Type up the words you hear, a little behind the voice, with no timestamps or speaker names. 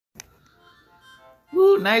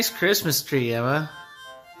nice Christmas tree, Emma.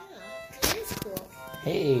 Yeah, it's cool.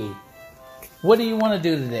 Hey, what do you want to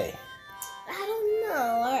do today? I don't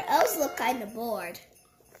know. Our elves look kind of bored.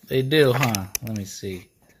 They do, huh? Let me see.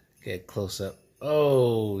 Get close up.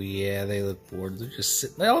 Oh, yeah, they look bored. They're just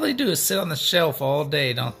sitting. All they do is sit on the shelf all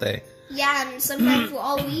day, don't they? Yeah, and sometimes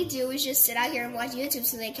all we do is just sit out here and watch YouTube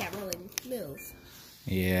so they can't really move.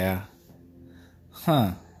 Yeah.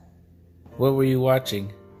 Huh. What were you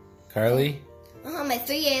watching? Carly? My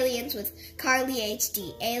 3 aliens with Carly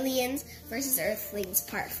HD. Aliens versus Earthlings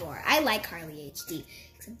Part 4. I like Carly HD,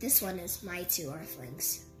 except this one is my 2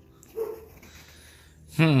 Earthlings.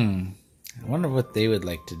 I wonder what they would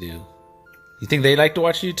like to do. You think they like to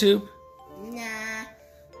watch YouTube? Nah.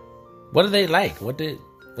 What do they like? What do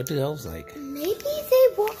elves like? Maybe they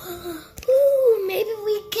will. Ooh, maybe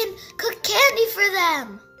we can cook candy for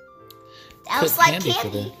them. Elves like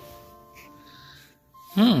candy.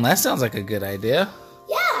 That sounds like a good idea.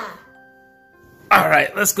 Yeah. All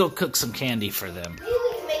right, let's go cook some candy for them. Maybe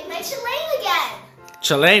we can make my Chilean again.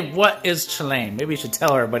 Chilean? What is Chilean? Maybe you should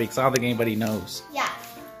tell everybody because I don't think anybody knows. Yeah.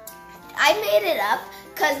 I made it up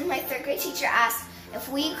because my 3rd grade teacher asked if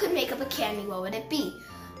we could make up a candy, what would it be?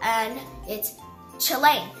 And it's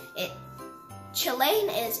Chilean. Chilean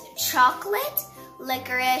is chocolate,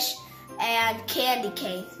 licorice, and candy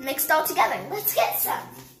cane mixed all together. Let's get some.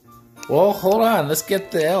 Well, hold on. Let's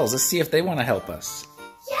get the elves. Let's see if they want to help us.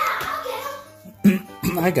 Yeah, I'll get them.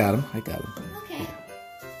 I got them. Okay.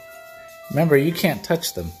 Remember, you can't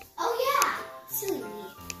touch them. Oh, yeah. Silly me.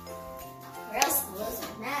 Or else they'll lose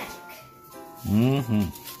their magic.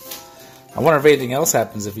 I wonder if anything else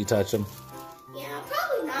happens if you touch them. Yeah,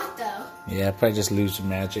 probably not, though. Yeah, probably just lose your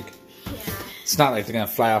magic. Yeah. It's not like they're going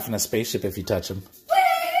to fly off in a spaceship if you touch them.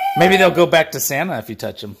 Maybe they'll go back to Santa if you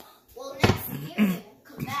touch them. Well, next year they'll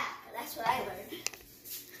come back. That's what I learned.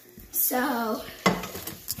 So...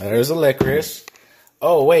 There's a licorice.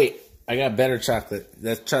 Oh, wait. I got better chocolate.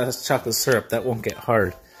 That's chocolate syrup. That won't get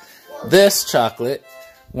hard. This chocolate,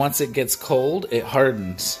 once it gets cold, it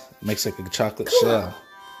hardens. It makes like a chocolate shell.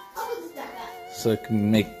 So it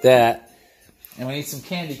can make that. And we need some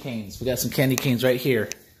candy canes. We got some candy canes right here.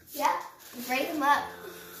 Yep. Break them up.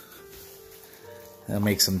 That'll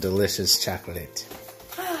make some delicious chocolate.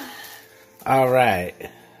 All right.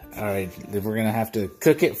 We're going to have to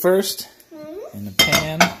cook it first in the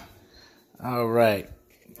pan. All right.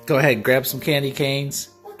 Go ahead. Grab some candy canes.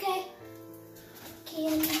 Okay.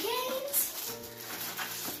 Candy canes.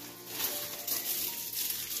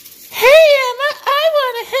 Hey, Emma. I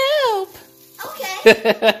want to help.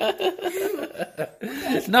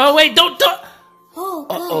 Okay. No, wait. Don't. Oh,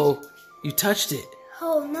 God. Uh-oh. You touched it.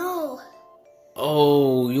 Oh, no.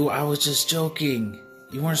 Oh, I was just joking.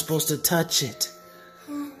 You weren't supposed to touch it.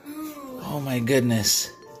 Oh, no. Oh, my goodness.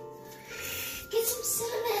 Get some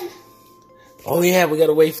cinnamon. Oh, yeah, we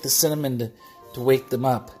gotta wait for the cinnamon to wake them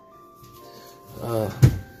up. To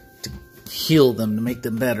heal them, to make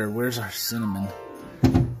them better. Where's our cinnamon?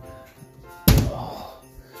 Oh,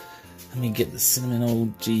 let me get the cinnamon,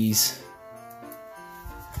 oh, geez.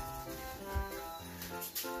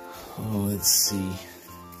 Oh, let's see.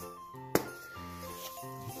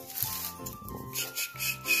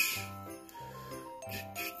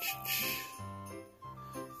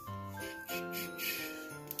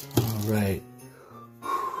 All right.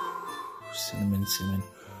 Cinnamon.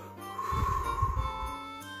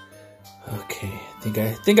 Okay,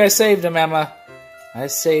 I think I saved him, Emma. I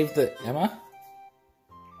saved the Emma.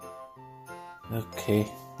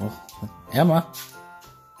 Okay, well, Emma.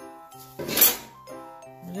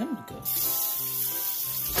 Where'd Emma go?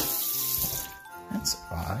 That's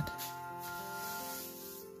odd.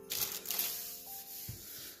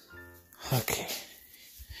 Okay,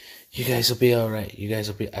 you guys will be all right.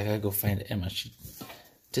 I gotta go find Emma. She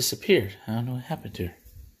disappeared. I don't know what happened to her.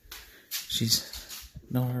 She's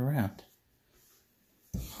nowhere around.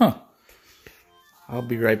 Huh. I'll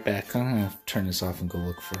be right back. I'm gonna turn this off and go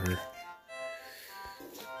look for her.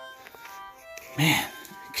 Man,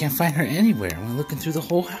 I can't find her anywhere. I'm looking through the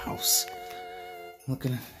whole house. Let's look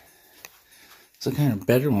in her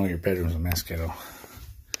bedroom. Oh, your bedroom's a mess, kiddo.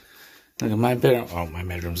 Look at my bedroom. Oh, my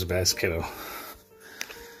bedroom's a mess, kiddo.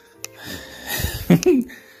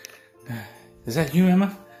 Is that you,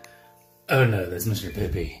 Emma? Oh no, that's Mr.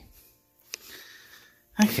 Pippi.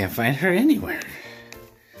 I can't find her anywhere.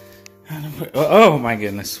 Oh my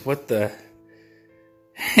goodness, what the...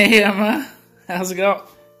 Hey Emma, how's it going?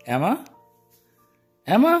 Emma?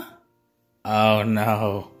 Emma? Oh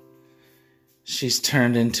no. She's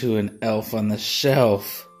turned into an elf on the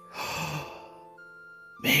shelf.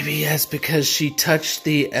 Maybe that's because she touched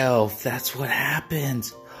the elf. That's what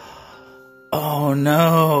happened. Oh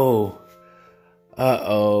no.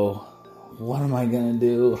 Uh-oh. What am I gonna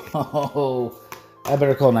do? Oh, I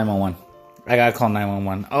better call 911. I gotta call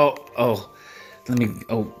 911. Oh. Let me,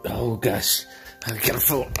 oh gosh. I gotta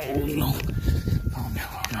phone. Oh no.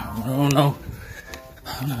 Oh no.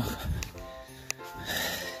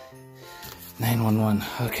 911.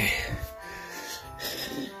 Okay.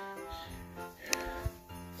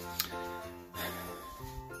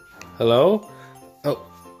 Hello? Oh.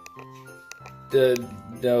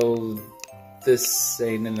 No, this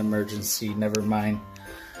ain't an emergency. Never mind.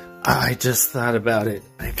 I just thought about it.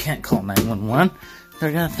 I can't call 911.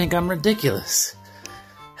 They're gonna think I'm ridiculous.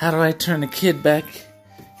 How do I turn a kid back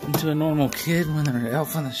into a normal kid when they're an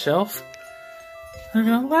elf on the shelf? They're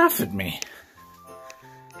gonna laugh at me.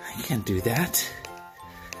 I can't do that.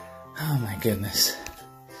 Oh my goodness.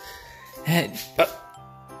 Hey,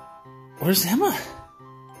 where's Emma?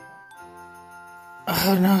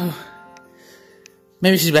 Oh no.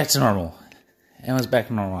 Maybe she's back to normal. Emma's back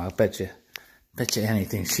to normal. I'll bet you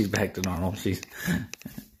anything she's back to normal. She's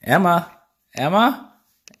Emma.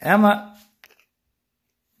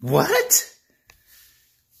 What?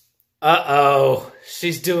 Uh-oh.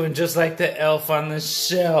 She's doing just like the elf on the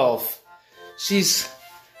shelf. She's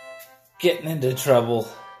getting into trouble.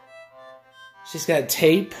 She's got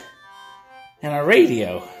tape and a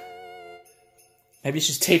radio. Maybe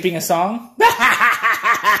she's taping a song?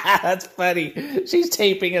 That's funny. She's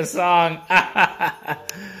taping a song.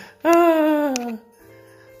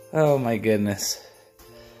 Oh my goodness.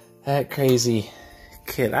 That crazy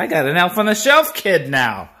kid. I got an elf on the shelf kid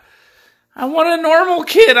now. I want a normal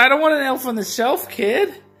kid. I don't want an elf on the shelf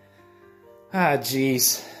kid. Ah,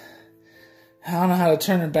 jeez. I don't know how to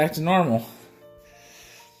turn it back to normal.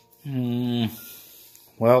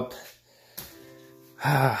 Well,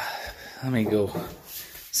 let me go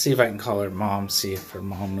see if I can call her mom, see if her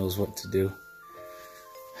mom knows what to do.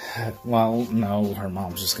 Well, no, her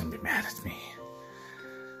mom's just gonna be mad at me.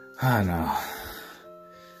 Oh, no.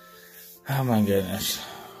 Oh, my goodness.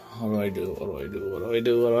 What do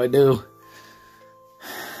I do?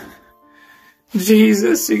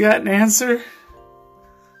 Jesus, you got an answer?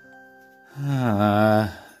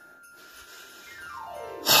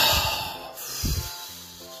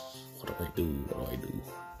 What do I do?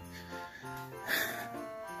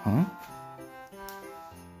 Huh?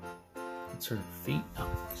 What's her feet? Oh,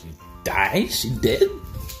 she died? She dead?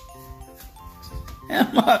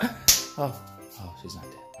 Emma! Oh, she's not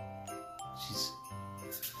dead. She's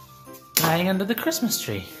lying under the Christmas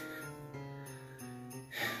tree.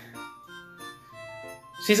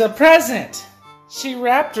 She's a present! She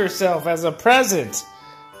wrapped herself as a present!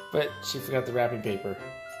 But she forgot the wrapping paper.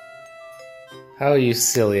 Oh, you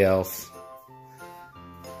silly elf.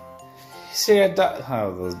 You see that dog?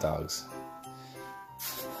 Oh, those dogs.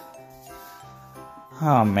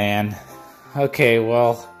 Oh, man. Okay,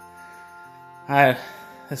 well,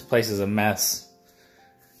 this place is a mess.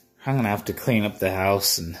 I'm gonna have to clean up the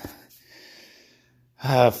house and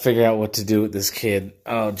figure out what to do with this kid.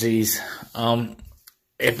 Oh, geez.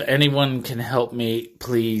 If anyone can help me,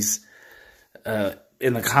 please,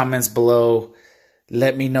 in the comments below,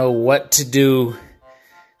 let me know what to do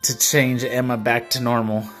to change Emma back to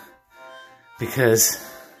normal. Because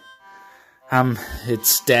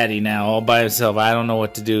it's Daddy now, all by himself. I don't know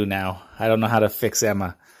what to do now. I don't know how to fix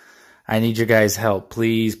Emma. I need your guys' help.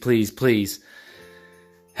 Please, please, please.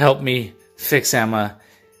 Help me fix Emma.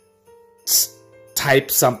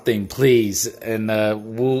 Type something, please, and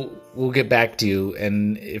we'll get back to you.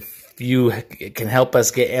 And if you can help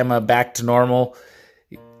us get Emma back to normal,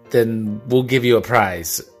 then we'll give you a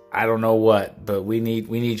prize. I don't know what, but we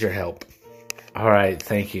need your help. All right,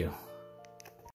 thank you.